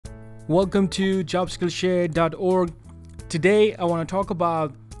Welcome to jobskillshare.org. Today I want to talk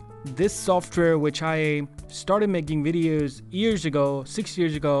about this software which I started making videos years ago. 6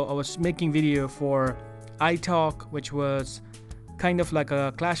 years ago I was making video for iTalk, which was kind of like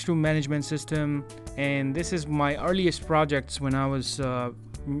a classroom management system, and this is my earliest projects when I was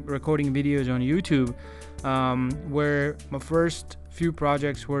recording videos on YouTube, where my first few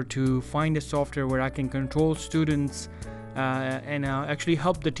projects were to find a software where I can control students and actually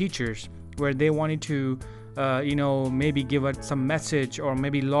help the teachers where they wanted to maybe give us some message, or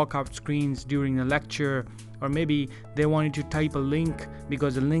maybe lock out screens during a lecture, or maybe they wanted to type a link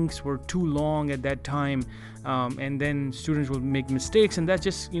because the links were too long at that time, and then students would make mistakes, and that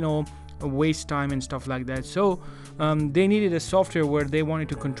just waste time and stuff like that. So they needed a software where they wanted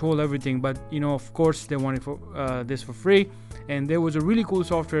to control everything, but of course they wanted this for free. And there was a really cool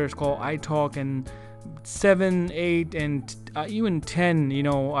software, it's called iTalk, and 7, 8, and even 10,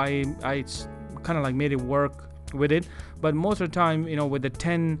 I kind of like made it work with it, but most of the time, with the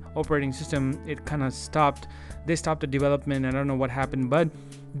 10 operating system, it kind of stopped. They stopped the development. I don't know what happened, but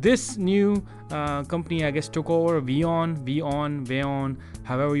this new company, I guess, took over. Veyon,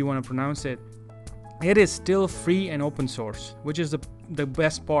 however you want to pronounce it. It is still free and open source, which is the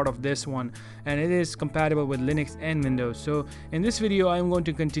best part of this one, and it is compatible with Linux and Windows. So in this video I'm going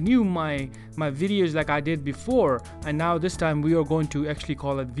to continue my videos like I did before, and now this time we are going to actually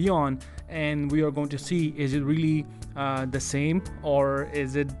call it Veyon, and we are going to see, is it really the same, or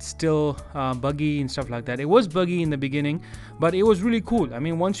is it still buggy and stuff like that. It was buggy in the beginning, but it was really cool. I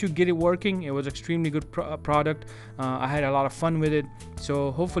mean, once you get it working, it was extremely good product. I had a lot of fun with it.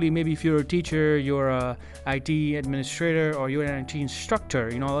 So hopefully, maybe if you're a teacher, you're a IT administrator, or you're an IT instructor,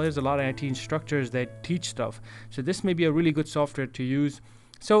 there's a lot of IT instructors that teach stuff, so this may be a really good software to use.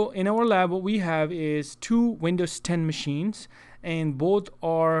 So in our lab, what we have is 2 Windows 10 machines, and both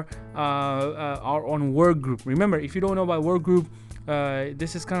are on work group. Remember, if you don't know about work group,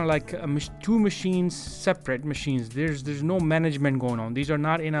 this is kind of like 2 machines, separate machines. There's no management going on. These are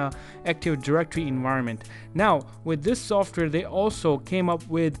not in a Active Directory environment. Now with this software, they also came up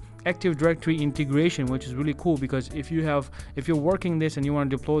with Active Directory integration, which is really cool, because if you're working this and you want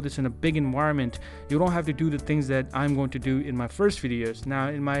to deploy this in a big environment, you don't have to do the things that I'm going to do in my first videos. Now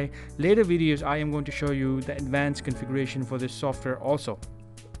in my later videos, I am going to show you the advanced configuration for this software also.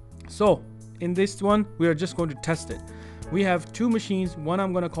 So in this one, we are just going to test it. We have 2 machines. One,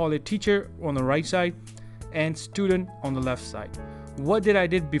 I'm going to call it teacher on the right side and student on the left side. What did I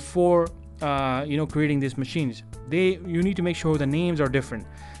did before creating these machines? You need to make sure the names are different.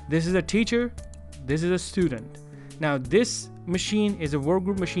 This is a teacher, this is a student. Now this machine is a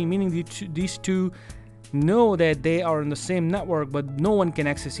workgroup machine, meaning these two know that they are in the same network, but no one can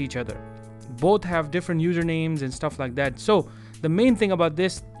access each other. Both have different usernames and stuff like that. So the main thing about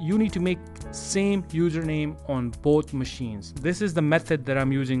this, you need to make same username on both machines. This is the method that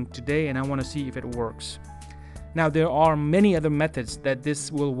I'm using today, and I want to see if it works. Now there are many other methods that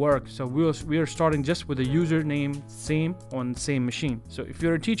this will work, so we are starting just with a username same on same machine. So if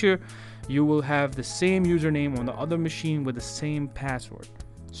you're a teacher, you will have the same username on the other machine with the same password.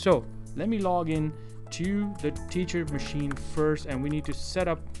 So let me log in to the teacher machine first, and we need to set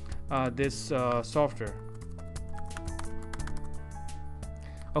up this software.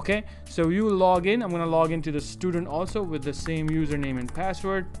 Okay, so you log in. I'm going to log into the student also with the same username and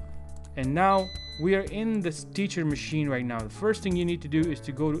password, and now we are in this teacher machine right now. The first thing you need to do is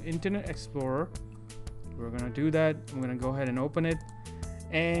to go to Internet Explorer. We're going to do that. I'm going to go ahead and open it,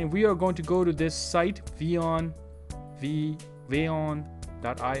 and we are going to go to this site, Veyon,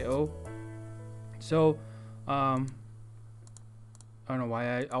 Veyon.io. So I don't know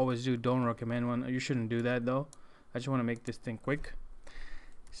why I always don't recommend one. You shouldn't do that though. I just want to make this thing quick.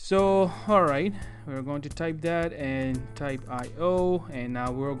 So alright, we're going to type that and type IO, and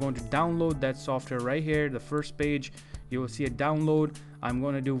now we're going to download that software right here. The first page, you will see a download. I'm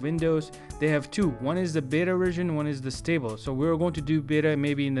going to do Windows. They have 2. One is the beta version, one is the stable. So we're going to do beta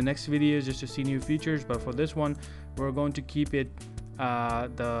maybe in the next videos just to see new features, but for this one we're going to keep it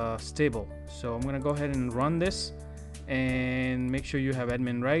the stable. So I'm going to go ahead and run this, and make sure you have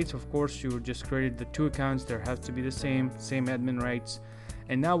admin rights. Of course, you just created the 2 accounts. There has to be the same admin rights.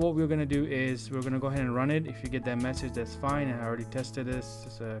 And now what we're going to do is we're going to go ahead and run it. If you get that message, that's fine. I already tested this.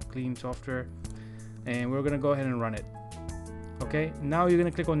 It's a clean software, and we're going to go ahead and run it. Okay, now you're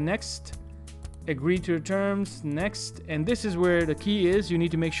going to click on next, agree to the terms, next, and this is where the key is. You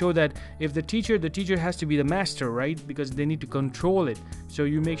need to make sure that if the teacher has to be the master, right? Because they need to control it. So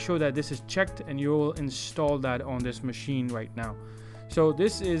you make sure that this is checked, and you will install that on this machine right now. So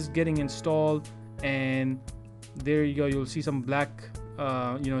this is getting installed, and there you go. You'll see some black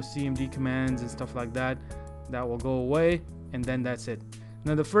CMD commands and stuff like that. That will go away, and then that's it.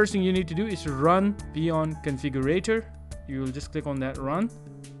 Now the first thing you need to do is to run Veyon configurator. You will just click on that run,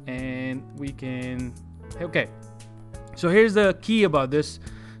 and we can, okay. So here's the key about this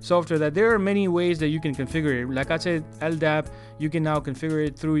software, that there are many ways that you can configure it. Like I said, LDAP, you can now configure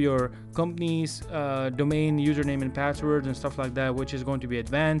it through your company's domain username and passwords and stuff like that, which is going to be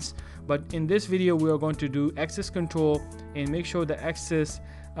advanced. But in this video, we are going to do access control and make sure the access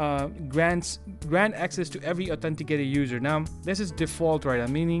grant access to every authenticated user. Now this is default, right?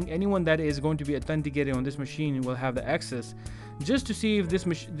 Meaning anyone that is going to be authenticated on this machine will have the access. Just to see if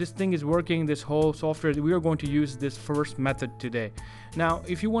this thing is working, this whole software, we are going to use this first method today. Now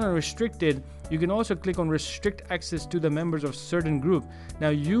if you want to restrict it, you can also click on restrict access to the members of certain group. Now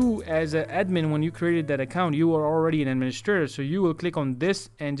you as an admin, when you created that account, you are already an administrator, so you will click on this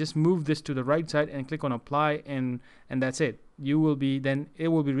and just move this to the right side and click on apply, and that's it. You will be, then it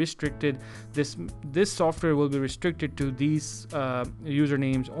will be restricted. This software will be restricted to these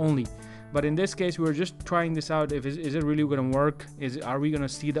usernames only. But in this case, we're just trying this out. Is it really going to work? Are we going to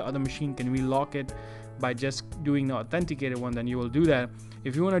see the other machine? Can we lock it by just doing the authenticated one? Then you will do that.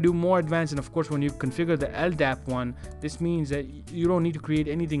 If you want to do more advanced, and of course when you configure the LDAP one, this means that you don't need to create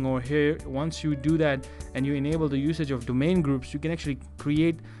anything over here. Once you do that and you enable the usage of domain groups, you can actually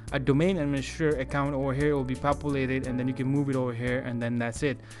create a domain administrator account over here. It will be populated, and then you can move it over here, and then that's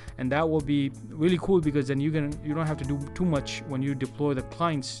it. And that will be really cool, because then you don't have to do too much when you deploy the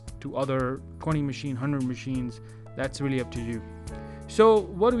clients to other 20 machines, 100 machines. That's really up to you. So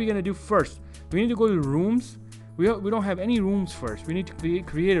what are we going to do first? We need to go to rooms. We don't have any rooms first. We need to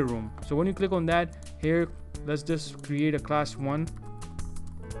create a room. So when you click on that here, let's just create a class 1.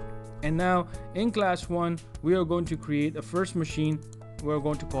 And now in class 1, we are going to create a first machine. We're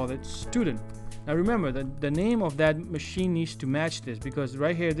going to call it student. Now remember that the name of that machine needs to match this, because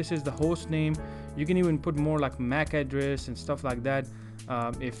right here, this is the host name. You can even put more like MAC address and stuff like that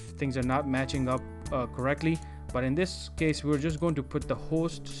if things are not matching up correctly. But in this case, we're just going to put the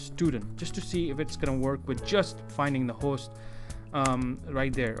host student, just to see if it's going to work with just finding the host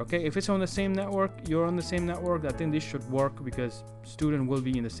right there. Okay, if it's on the same network, you're on the same network, I think this should work, because student will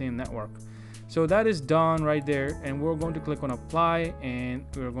be in the same network. So that is done right there, and we're going to click on apply, and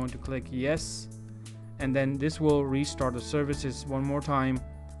we're going to click yes, and then this will restart the services one more time,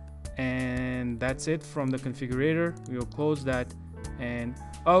 and that's it from the configurator. We'll close that, and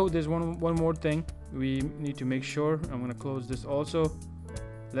oh, there's one more thing we need to make sure. I'm going to close this also.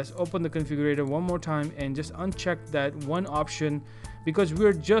 Let's open the configurator one more time and just uncheck that one option, because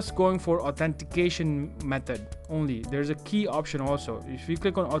we're just going for authentication method only. There's a key option also. If you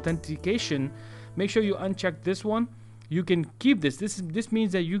click on authentication, make sure you uncheck this one. You can keep this. This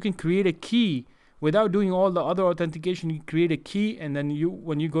means that you can create a key without doing all the other authentication. You create a key, and then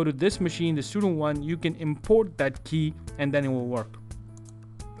when you go to this machine, the student one, you can import that key, and then it will work.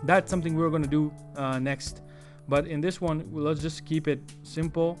 That's something we're going to do next. But in this one, let's just keep it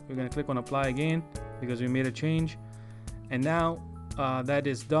simple. We're going to click on apply again, because we made a change. And now that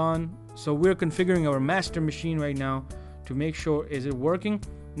is done. So we're configuring our master machine right now to make sure is it working.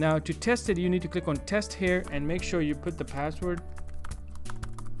 Now to test it, you need to click on test here and make sure you put the password.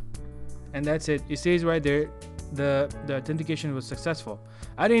 And that's it. It says right there the authentication was successful.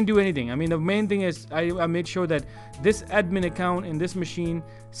 I didn't do anything. I mean, the main thing is I made sure that this admin account in this machine,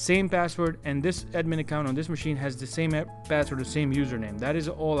 same password, and this admin account on this machine has the same password, the same username. That is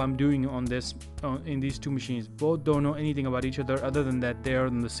all I'm doing on this in these two machines. Both don't know anything about each other other than that they are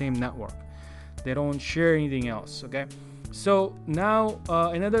on the same network. They don't share anything else. Okay. So now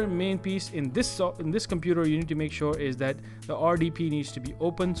another main piece in this computer you need to make sure is that the RDP needs to be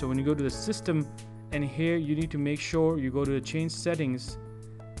open. So when you go to the system, and here you need to make sure you go to the change settings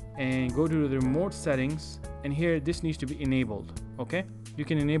and go to the remote settings, and here this needs to be enabled. Okay, you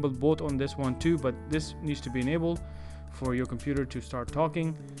can enable both on this one too, but this needs to be enabled for your computer to start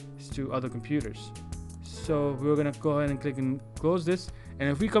talking to other computers. So we're gonna go ahead and click and close this, and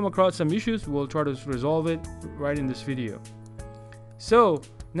if we come across some issues, we'll try to resolve it right in this video. So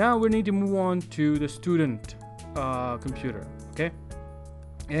now we need to move on to the student computer. Okay,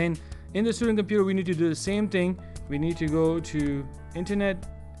 and in the student computer, we need to do the same thing. We need to go to internet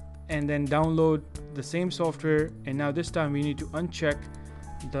and then download the same software. And now this time we need to uncheck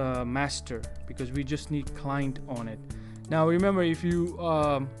the master, because we just need client on it. Now remember, if you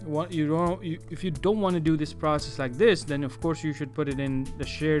if you don't want to do this process like this, then of course you should put it in the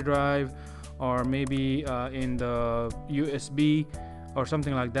share drive, or maybe in the USB or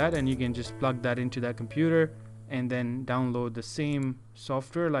something like that, and you can just plug that into that computer and then download the same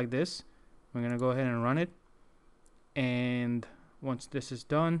software like this. We're gonna go ahead and run it, and once this is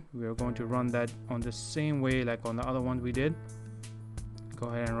done, we are going to run that on the same way like on the other one we did. Go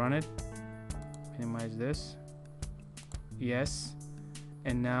ahead and run it. Minimize this. Yes.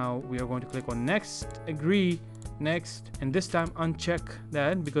 And now we are going to click on next, agree, next, and this time uncheck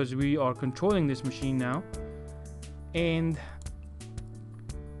that because we are controlling this machine now. And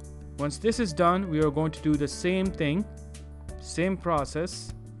once this is done, we are going to do the same thing, same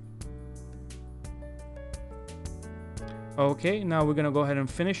process. Okay, now we're gonna go ahead and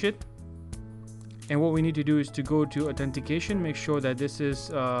finish it. And what we need to do is to go to authentication, make sure that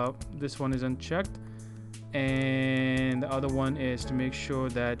this one is unchecked, and the other one is to make sure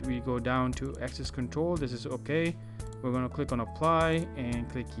that we go down to access control. This is okay. We're going to click on apply and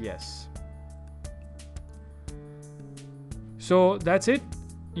click yes. So that's it.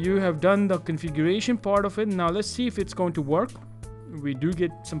 You have done the configuration part of it. Now let's see if it's going to work. We do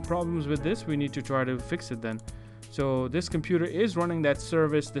get some problems with this. We need to try to fix it then. So this computer is running that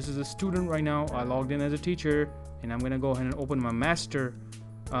service. This is a student right now. I logged in as a teacher, and I'm going to go ahead and open my master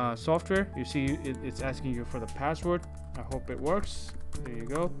software. You see it's asking you for the password. I hope it works. There you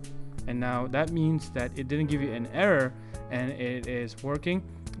go. And now that means that it didn't give you an error, and it is working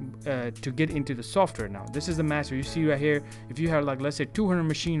to get into the software. Now this is the master. You see right here, if you have like, let's say 200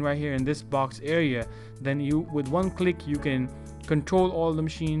 machine right here in this box area, then you with one click you can control all the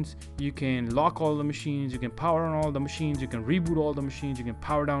machines, you can lock all the machines, you can power on all the machines, you can reboot all the machines, you can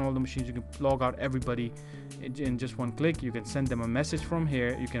power down all the machines, you can log out everybody in just one click. You can send them a message from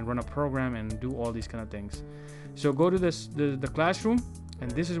here, you can run a program and do all these kind of things. So go to the classroom,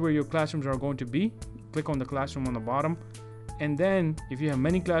 and this is where your classrooms are going to be. Click on the classroom on the bottom, and then if you have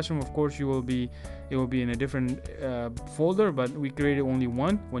many classrooms, of course it will be in a different folder, but we created only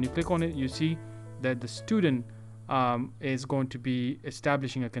one. When you click on it, you see that the student is going to be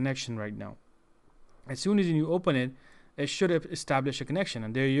establishing a connection right now. As soon as you open it, it should have established a connection,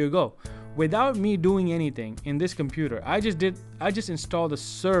 and there you go. Without me doing anything in this computer, I just installed the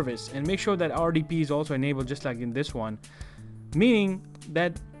service and make sure that RDP is also enabled, just like in this one, meaning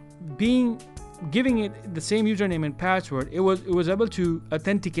that giving it the same username and password, it was able to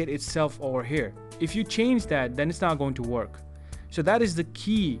authenticate itself over here. If you change that, then it's not going to work. So that is the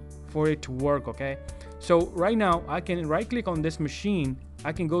key for it to work. Okay, so right now I can right click on this machine,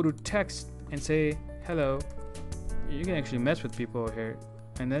 I can go to text and say hello. You can actually mess with people over here,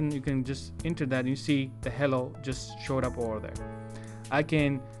 and then you can just enter that, and you see the hello just showed up over there. I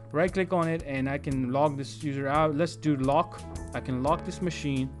can right click on it and I can log this user out. Let's do lock. I can lock this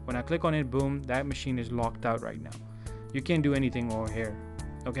machine. When I click on it, boom, that machine is locked out right now. You can't do anything over here.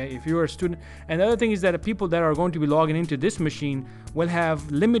 Okay, if you're a student. And the other thing is that the people that are going to be logging into this machine will have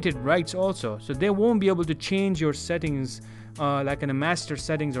limited rights also, so they won't be able to change your settings like in a master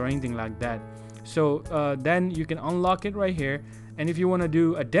settings or anything like that. So then you can unlock it right here, and if you want to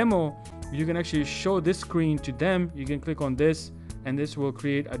do a demo, you can actually show this screen to them. You can click on this, and this will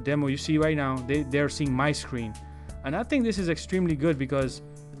create a demo. You see right now they're seeing my screen, and I think this is extremely good because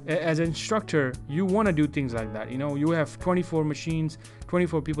as an instructor, you want to do things like that. You know, you have 24 machines,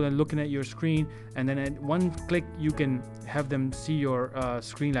 24 people that are looking at your screen, and then at one click you can have them see your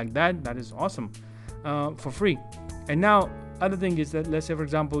screen like that. That is awesome, for free. And now other thing is that, let's say for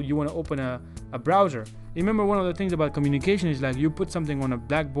example you want to open a browser. Remember, one of the things about communication is like you put something on a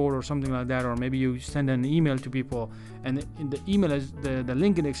blackboard or something like that, or maybe you send an email to people, and in the email is the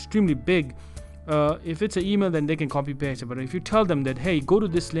link is extremely big. If it's an email, then they can copy paste it, but if you tell them that, hey, go to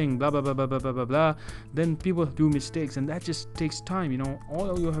this link, blah blah blah blah blah blah blah blah, then people do mistakes, and that just takes time. You know,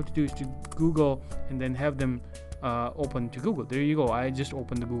 all you have to do is to Google and then have them open to Google. There you go. I just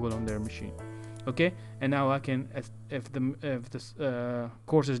opened the Google on their machine. Okay, and now I can, if this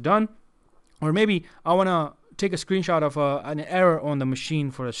course is done, or maybe I want to take a screenshot of an error on the machine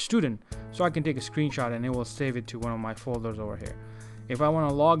for a student, so I can take a screenshot and it will save it to one of my folders over here. If I want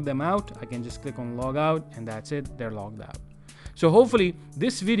to log them out, I can just click on log out, and that's it, they're logged out. So hopefully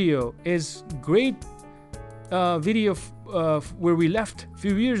this video is great video where we left a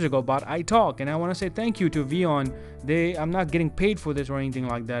few years ago about iTalk, and I want to say thank you to Veyon. I'm not getting paid for this or anything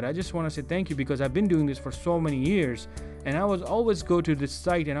like that. I just want to say thank you because I've been doing this for so many years, and I was always go to this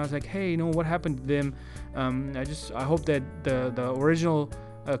site and I was like, hey, you know what happened to them? I hope that the original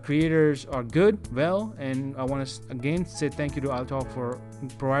creators are good, well, and I want to again say thank you to iTalk for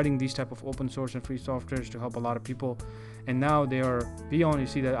providing these type of open source and free softwares to help a lot of people. And now they are Veyon. You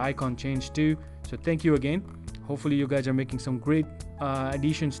see that icon changed too, so thank you again. Hopefully you guys are making some great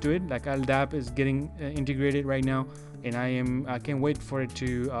additions to it, like LDAP is getting integrated right now, and I can't wait for it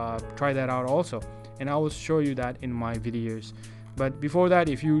to try that out also, and I will show you that in my videos. But before that,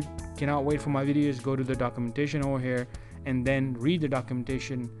 if you cannot wait for my videos, go to the documentation over here and then read the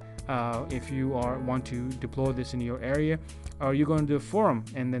documentation if you want to deploy this in your area. Or you go into the forum,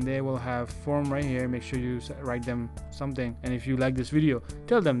 and then they will have forum right here. Make sure you write them something, and if you like this video,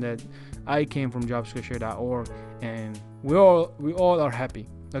 tell them that I came from jobskillshare.org, and we all are happy.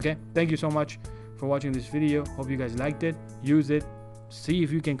 Okay, thank you so much for watching this video. Hope you guys liked it. Use it, see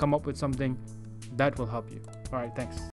if you can come up with something that will help you. All right, thanks.